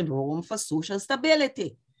ancient Rome for social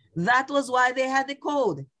stability. That was why they had the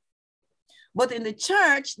code. But in the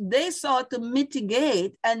church, they sought to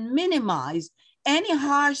mitigate and minimize any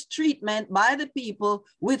harsh treatment by the people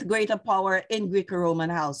with greater power in Greco-Roman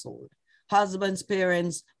household. Husbands,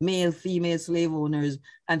 parents, male, female, slave owners,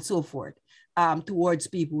 and so forth, towards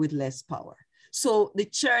people with less power. So the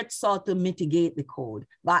church sought to mitigate the code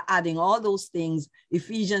by adding all those things,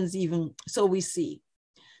 Ephesians even, so we see.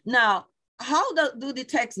 Now, how do the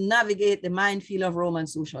texts navigate the minefield of Roman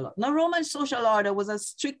social law? Now, Roman social order was a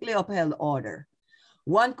strictly upheld order.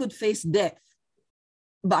 One could face death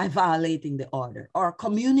by violating the order, or a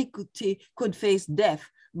community could face death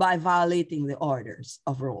by violating the orders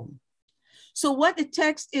of Rome. So what the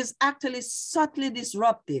text is actually subtly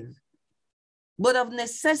disruptive, but of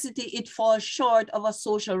necessity, it falls short of a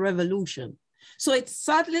social revolution. So it's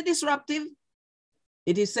subtly disruptive.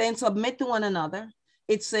 It is saying submit to one another.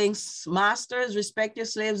 It's saying, masters, respect your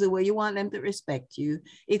slaves the way you want them to respect you.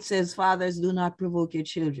 It says, fathers, do not provoke your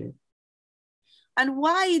children. And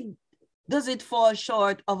why does it fall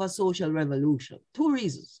short of a social revolution? Two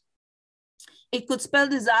reasons. It could spell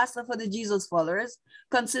disaster for the Jesus followers,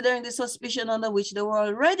 considering the suspicion under which they were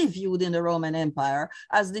already viewed in the Roman Empire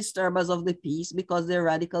as disturbers of the peace because of their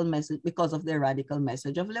radical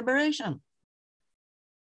message of liberation.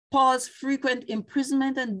 Paul's frequent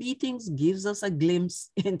imprisonment and beatings gives us a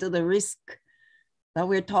glimpse into the risk that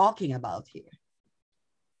we're talking about here.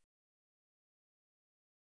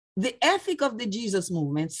 The ethic of the Jesus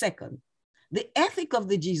movement, second, the ethic of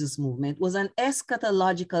the Jesus movement was an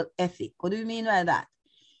eschatological ethic. What do we mean by that?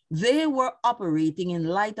 They were operating in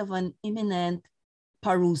light of an imminent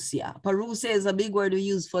parousia. Parousia is a big word we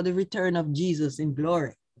use for the return of Jesus in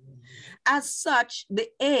glory. As such, the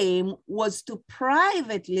aim was to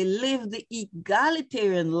privately live the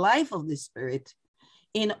egalitarian life of the Spirit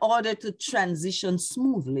in order to transition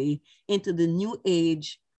smoothly into the new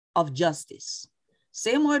age of justice.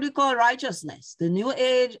 Same word we call righteousness, the new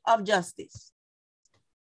age of justice.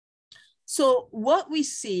 So what we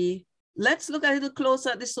see, let's look a little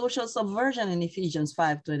closer at the social subversion in Ephesians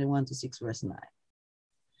 5:21 to 6 verse 9.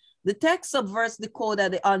 The text subverts the code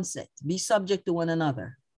at the onset, be subject to one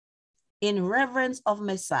another, in reverence of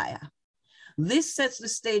Messiah. This sets the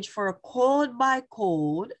stage for a code by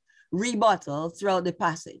code rebuttal throughout the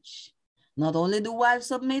passage. Not only do wives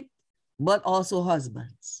submit, but also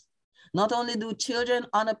husbands. Not only do children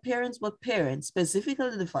honor parents, but parents,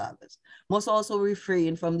 specifically the fathers, must also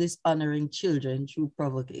refrain from dishonoring children through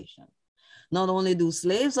provocation. Not only do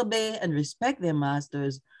slaves obey and respect their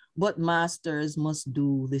masters, but masters must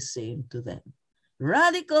do the same to them.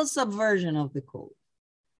 Radical subversion of the code.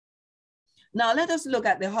 Now let us look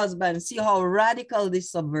at the husband and see how radical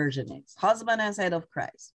this subversion is. Husband as head of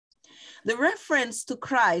Christ. The reference to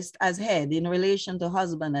Christ as head in relation to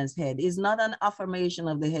husband as head is not an affirmation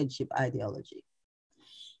of the headship ideology.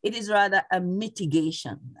 It is rather a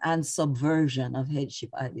mitigation and subversion of headship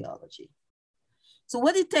ideology. So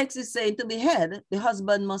what the text is saying, to be head, the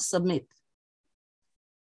husband must submit.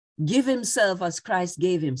 Give himself as Christ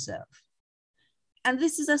gave himself. And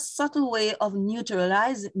this is a subtle way of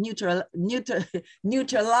neutralizing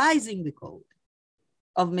the code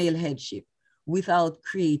of male headship without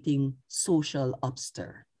creating social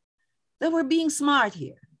upstir. They were being smart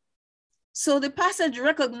here. So the passage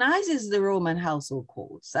recognizes the Roman household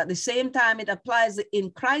codes. At the same time, it applies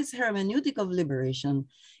in Christ's hermeneutic of liberation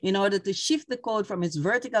in order to shift the code from its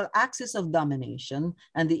vertical axis of domination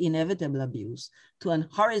and the inevitable abuse to a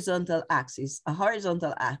horizontal axis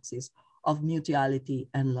of mutuality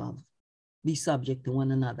and love. Be subject to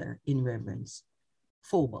one another in reverence.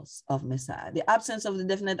 Phobos of Messiah. The absence of the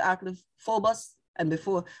definite act of Phobos and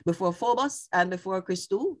before Phobos and before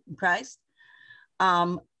Christ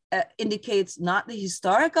indicates not the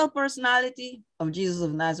historical personality of Jesus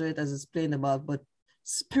of Nazareth as explained above, but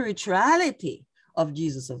spirituality of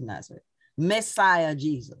Jesus of Nazareth. Messiah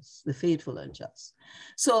Jesus, the faithful and just.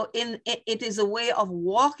 So it is a way of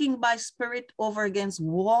walking by spirit over against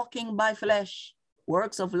walking by flesh,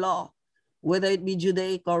 works of law, whether it be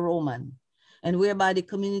Judaic or Roman, and whereby the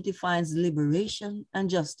community finds liberation and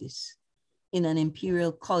justice in an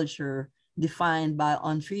imperial culture defined by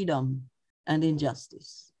unfreedom and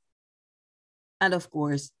injustice. And of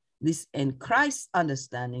course, this in Christ's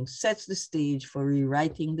understanding sets the stage for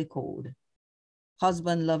rewriting the code.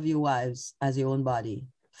 Husband, love your wives as your own body.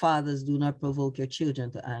 Fathers, do not provoke your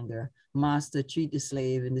children to anger. Master, treat the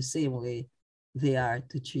slave in the same way they are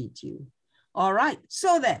to treat you. All right,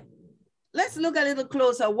 so then, let's look a little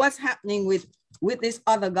closer what's happening with this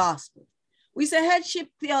other gospel. We say headship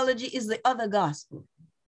theology is the other gospel.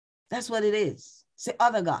 That's what it is. It's the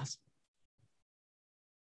other gospel.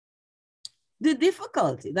 The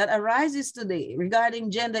difficulty that arises today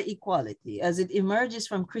regarding gender equality as it emerges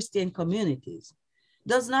from Christian communities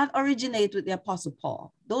does not originate with the Apostle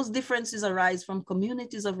Paul. Those differences arise from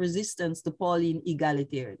communities of resistance to Pauline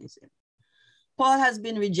egalitarianism. Paul has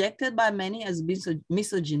been rejected by many as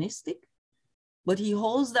misogynistic, but he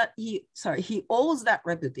owes that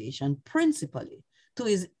reputation principally to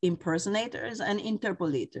his impersonators and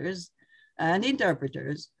interpolators and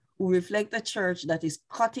interpreters who reflect a church that is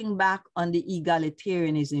cutting back on the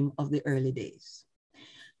egalitarianism of the early days.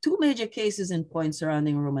 Two major cases in point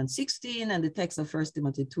surrounding Romans 16 and the text of 1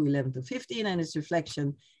 Timothy 2:11-15 and its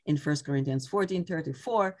reflection in 1 Corinthians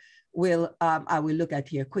 14:34 I will look at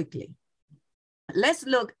here quickly. Let's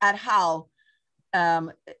look at how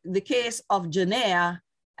the case of Janea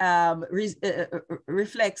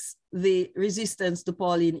reflects the resistance to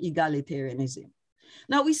Pauline egalitarianism.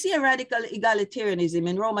 Now we see a radical egalitarianism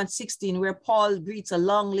in Romans 16, where Paul greets a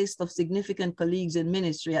long list of significant colleagues in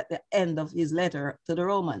ministry at the end of his letter to the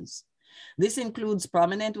Romans. This includes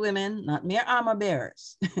prominent women, not mere armor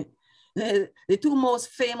bearers. The two most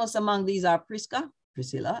famous among these are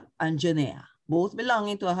Priscilla, and Janea, both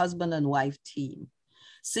belonging to a husband and wife team.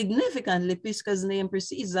 Significantly, Prisca's name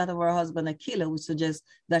precedes that of her husband Aquila, which suggests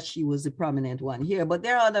that she was the prominent one here. But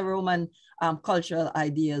there are other Roman cultural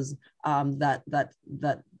ideas that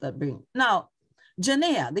bring. Now,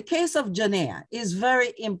 Janea, the case of Janea is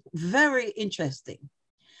very interesting.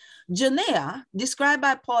 Janea, described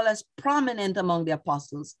by Paul as prominent among the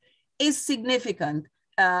apostles, is significant.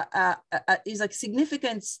 Is a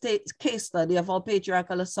significant case study of how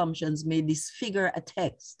patriarchal assumptions may disfigure a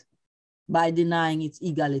text by denying its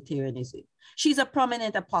egalitarianism. She's a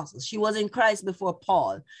prominent apostle. She was in Christ before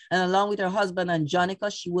Paul, and along with her husband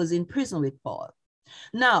Andronicus, she was in prison with Paul.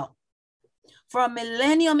 Now, for a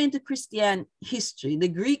millennium into Christian history, the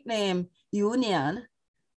Greek name Eunian,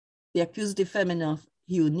 the accusative feminine of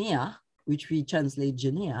Eunia, which we translate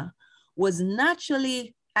Janea, was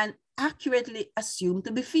naturally and accurately assumed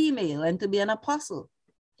to be female and to be an apostle.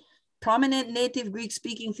 Prominent native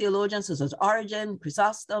Greek-speaking theologians such as Origen,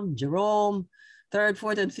 Chrysostom, Jerome, 3rd,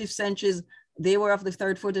 4th, and 5th centuries, they were of the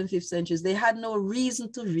 3rd, 4th, and 5th centuries. They had no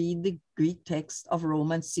reason to read the Greek text of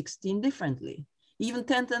Romans 16 differently. Even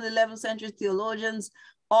 10th and 11th century theologians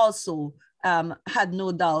also had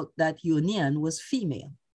no doubt that Eunian was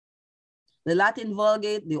female. The Latin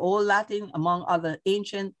Vulgate, the Old Latin, among other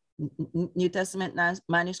ancient New Testament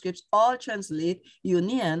manuscripts, all translate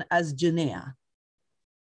Eunian as Janea.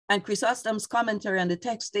 And Chrysostom's commentary on the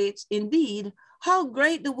text states, indeed, how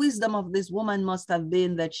great the wisdom of this woman must have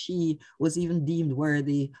been that she was even deemed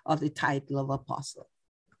worthy of the title of apostle.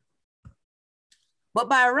 But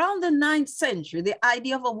by around the 9th century, the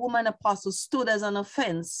idea of a woman apostle stood as an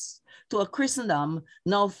offense to a Christendom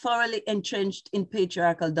now thoroughly entrenched in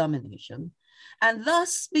patriarchal domination. And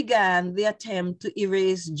thus began the attempt to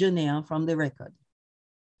erase Janea from the record.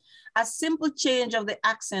 A simple change of the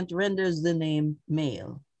accent renders the name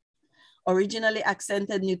male. Originally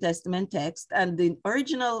accented New Testament text, and the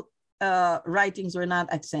original writings were not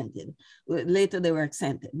accented. Later they were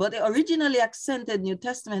accented. But the originally accented New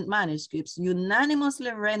Testament manuscripts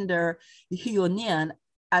unanimously render Eunian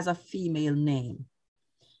as a female name.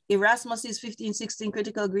 Erasmus's 1516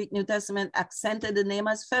 Critical Greek New Testament accented the name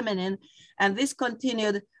as feminine, and this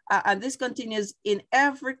continues in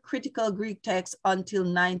every critical Greek text until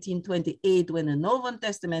 1928, when the Novum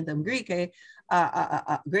Testamentum Graece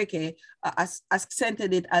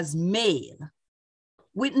accented it as male,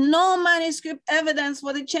 with no manuscript evidence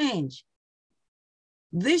for the change.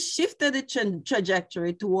 This shifted the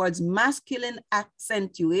trajectory towards masculine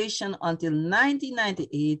accentuation until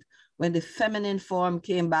 1998, when the feminine form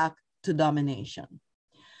came back to domination.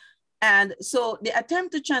 And so the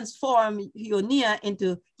attempt to transform Eunia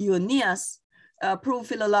into Eunias proved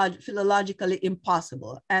philologically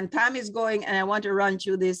impossible. And time is going, and I want to run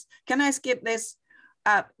through this. Can I skip this?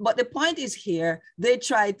 But the point is here, they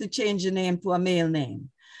tried to change the name to a male name.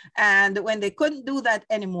 And when they couldn't do that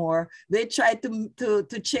anymore, they tried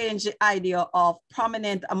to change the idea of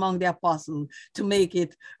prominent among the apostles to make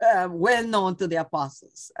it well known to the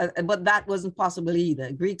apostles. But that wasn't possible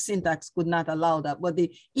either. Greek syntax could not allow that, but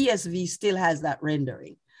the ESV still has that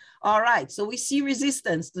rendering. All right, so we see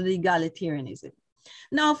resistance to the egalitarianism.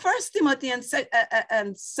 Now, 1 Timothy and 1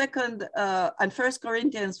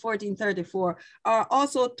 Corinthians 14:34 are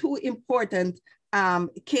also two important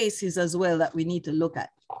cases as well that we need to look at.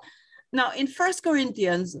 Now, in 1 Timothy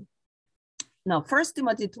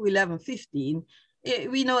 2:11-15,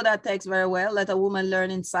 we know that text very well. Let a woman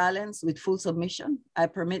learn in silence with full submission. I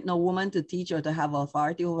permit no woman to teach or to have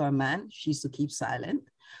authority over a man. She's to keep silent.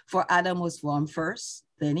 For Adam was formed first,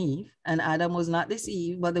 then Eve, and Adam was not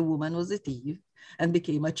deceived, but the woman was deceived and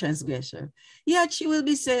became a transgressor. Yet she will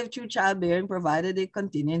be saved through childbearing, provided they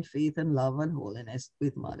continue in faith and love and holiness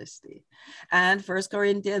with modesty. And 1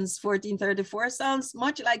 Corinthians 14:34 sounds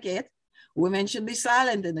much like it. Women should be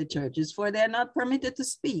silent in the churches, for they are not permitted to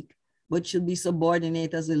speak, but should be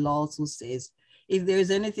subordinate, as the law also says. If there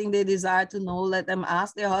is anything they desire to know, let them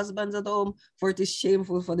ask their husbands at home, for it is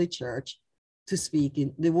shameful for the church to speak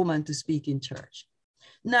in, the woman to speak in church.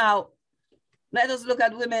 Now, let us look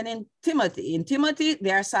at women in Timothy. In Timothy,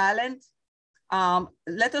 they are silent.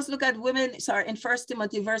 Let us look at women, in 1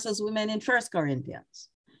 Timothy versus women in 1 Corinthians.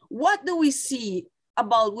 What do we see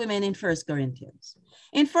about women in 1 Corinthians?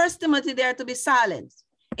 In 1 Timothy, they are to be silent.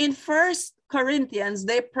 In 1 Corinthians,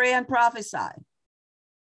 they pray and prophesy.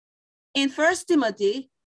 In 1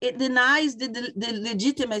 Timothy, it denies the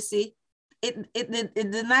legitimacy. It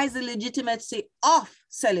denies the legitimacy of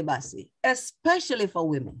celibacy, especially for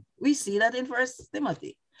women. We see that in 1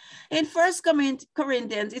 Timothy. In 1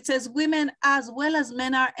 Corinthians, it says women as well as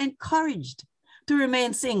men are encouraged to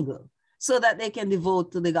remain single so that they can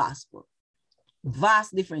devote to the gospel.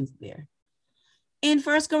 Vast difference there. In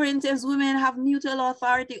 1 Corinthians, women have mutual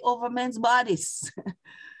authority over men's bodies.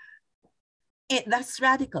 That's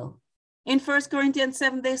radical. In 1 Corinthians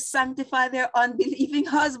 7, they sanctify their unbelieving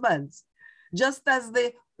husbands, just as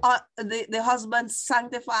the husband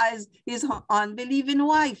sanctifies his unbelieving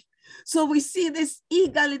wife. So we see this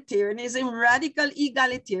egalitarianism, radical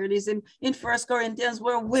egalitarianism in 1 Corinthians,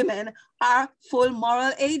 where women are full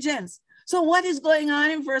moral agents. So what is going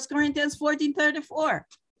on in 1 Corinthians 14:34?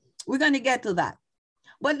 We're going to get to that.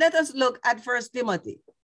 But let us look at 1 Timothy.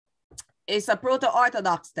 It's a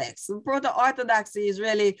proto-Orthodox text. Proto-Orthodoxy is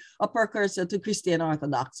really a precursor to Christian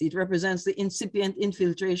Orthodoxy. It represents the incipient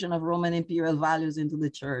infiltration of Roman imperial values into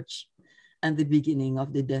the church and the beginning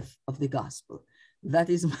of the death of the gospel.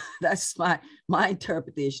 That's my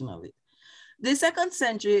interpretation of it. The 2nd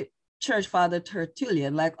century church father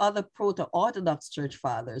Tertullian, like other proto-Orthodox church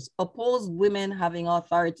fathers, opposed women having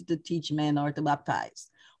authority to teach men or to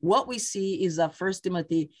baptize. What we see is that 1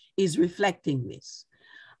 Timothy is reflecting this.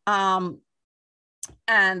 And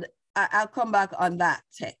I'll come back on that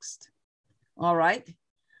text. All right.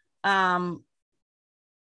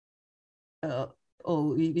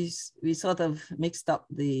 We sort of mixed up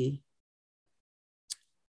the.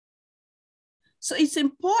 So it's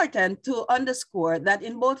important to underscore that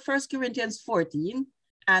in both 1 Corinthians 14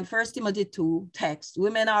 and 1 Timothy 2 texts,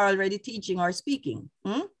 women are already teaching or speaking.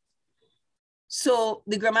 So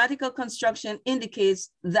the grammatical construction indicates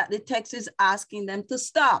that the text is asking them to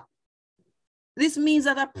stop. This means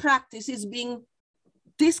that a practice is being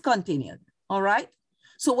discontinued, all right?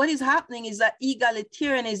 So what is happening is that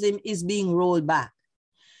egalitarianism is being rolled back.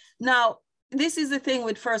 Now, this is the thing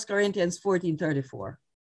with 1 Corinthians 14:34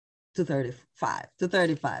 to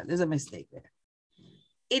 35. There's a mistake there.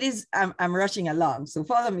 It is, I'm rushing along, so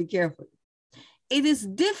follow me carefully. It is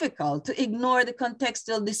difficult to ignore the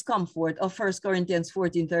contextual discomfort of 1 Corinthians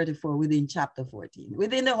 14:34 within chapter 14,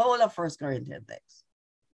 within the whole of 1 Corinthians text.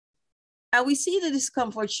 And we see the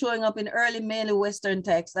discomfort showing up in early, mainly Western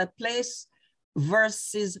texts that place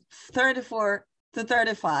verses 34 to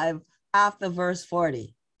 35 after verse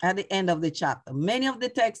 40 at the end of the chapter. Many of the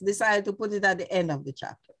texts decided to put it at the end of the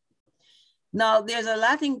chapter. Now, there's a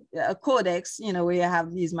Latin codex, where you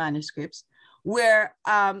have these manuscripts, where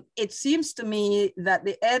it seems to me that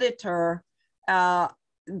the editor,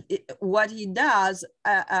 what he does,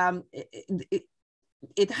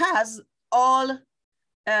 it has all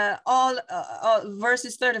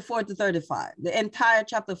verses 34 to 35. The entire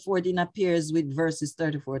chapter 14 appears with verses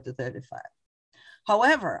 34 to 35.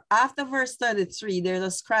 However, after verse 33, there's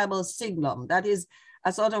a scribal signum, that is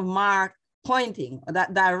a sort of mark pointing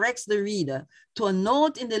that directs the reader to a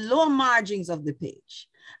note in the lower margins of the page.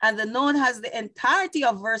 And the note has the entirety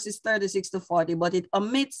of verses 36 to 40, but it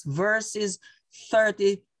omits verses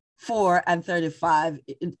 34 and 35.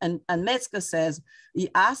 And Metzger says, he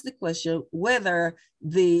asked the question whether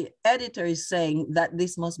the editor is saying that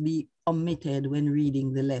this must be omitted when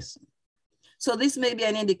reading the lesson. So this may be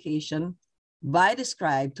an indication by the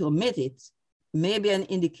scribe to omit it, may be an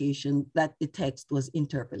indication that the text was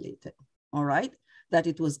interpolated, all right? That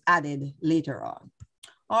it was added later on.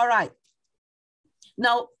 All right.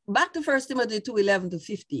 Now, back to 1 Timothy 2:11 to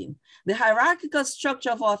 15. The hierarchical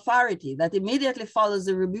structure of authority that immediately follows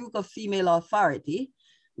the rebuke of female authority,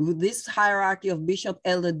 with this hierarchy of bishop,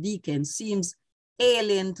 elder, deacon, seems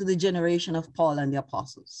alien to the generation of Paul and the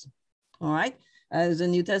apostles. All right. As a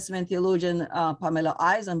New Testament theologian, Pamela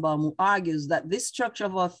Eisenbaum, who argues that this structure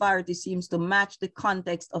of authority seems to match the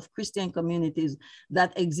context of Christian communities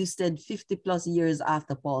that existed 50 plus years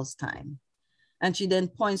after Paul's time. And she then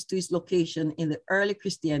points to its location in the early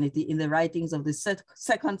Christianity in the writings of the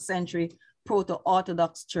second century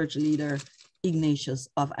proto-Orthodox church leader, Ignatius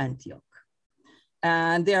of Antioch.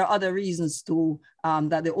 And there are other reasons too,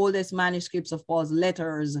 that the oldest manuscripts of Paul's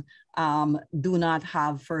letters do not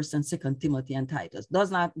have 1st and 2nd Timothy and Titus.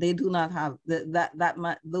 They do not have,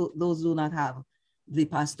 those do not have the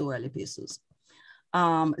pastoral epistles.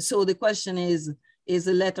 So the question is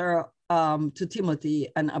the letter to Timothy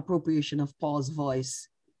an appropriation of Paul's voice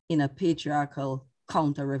in a patriarchal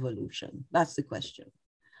counter-revolution? That's the question.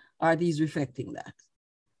 Are these reflecting that?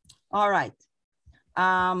 All right.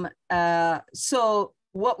 So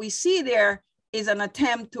what we see there is an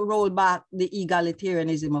attempt to roll back the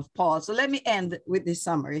egalitarianism of Paul. So let me end with this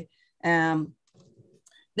summary. The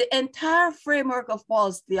entire framework of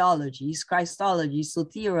Paul's theology, his Christology,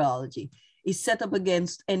 soteriology, is set up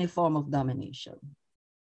against any form of domination.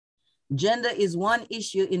 Gender is one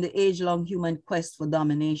issue in the age-long human quest for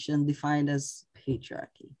domination defined as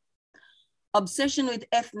patriarchy. Obsession with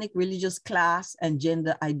ethnic, religious, class, and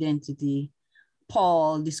gender identity,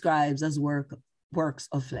 Paul describes as works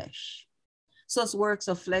of flesh. Such works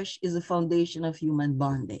of flesh is the foundation of human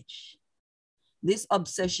bondage. This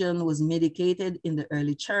obsession was medicated in the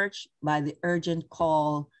early church by the urgent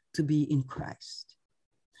call to be in Christ.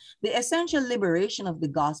 The essential liberation of the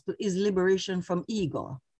gospel is liberation from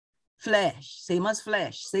ego, flesh, same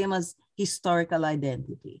as historical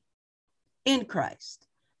identity. In Christ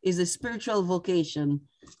is a spiritual vocation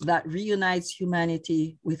that reunites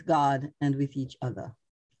humanity with God and with each other.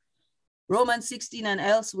 Romans 16 and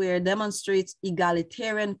elsewhere demonstrates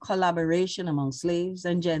egalitarian collaboration among slaves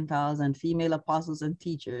and Gentiles and female apostles and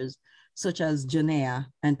teachers, such as Janea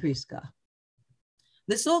and Prisca.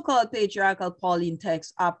 The so-called patriarchal Pauline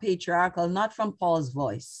texts are patriarchal not from Paul's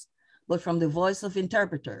voice, but from the voice of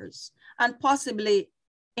interpreters and possibly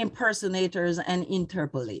impersonators and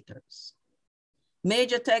interpolators.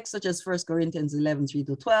 Major texts such as 1 Corinthians 11,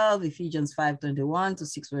 3-12, Ephesians 5:21 to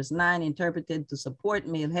 6 verse 9, interpreted to support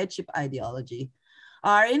male headship ideology,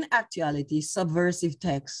 are in actuality subversive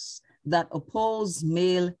texts that oppose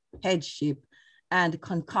male headship and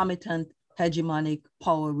concomitant hegemonic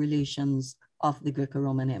power relations of the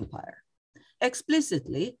Greco-Roman Empire.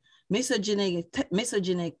 Explicitly, misogynistic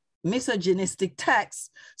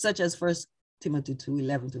texts such as 1 Timothy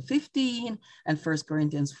 2:11-15 and 1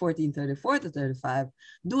 Corinthians 14:34-35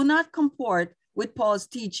 do not comport with Paul's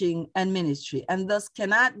teaching and ministry, and thus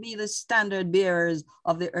cannot be the standard bearers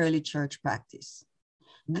of the early church practice.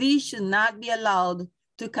 These should not be allowed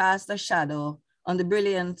to cast a shadow on the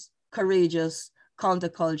brilliant, courageous,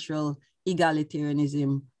 countercultural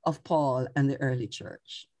egalitarianism of Paul and the early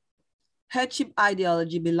church. Headship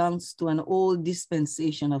ideology belongs to an old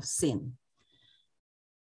dispensation of sin.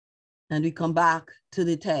 And we come back to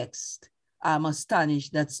the text. I'm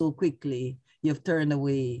astonished that so quickly you've turned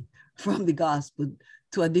away from the gospel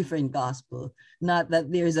to a different gospel. Not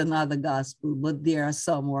that there's another gospel, but there are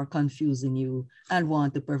some who are confusing you and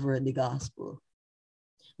want to pervert the gospel.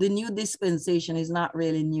 The new dispensation is not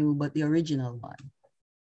really new, but the original one,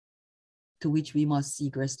 to which we must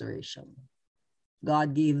seek restoration.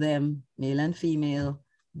 God gave them, male and female,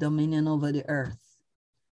 dominion over the earth,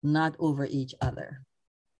 not over each other.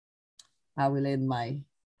 I will end my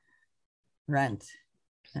rant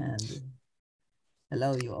and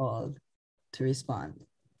allow you all to respond.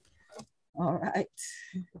 All right.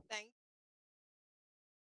 Thank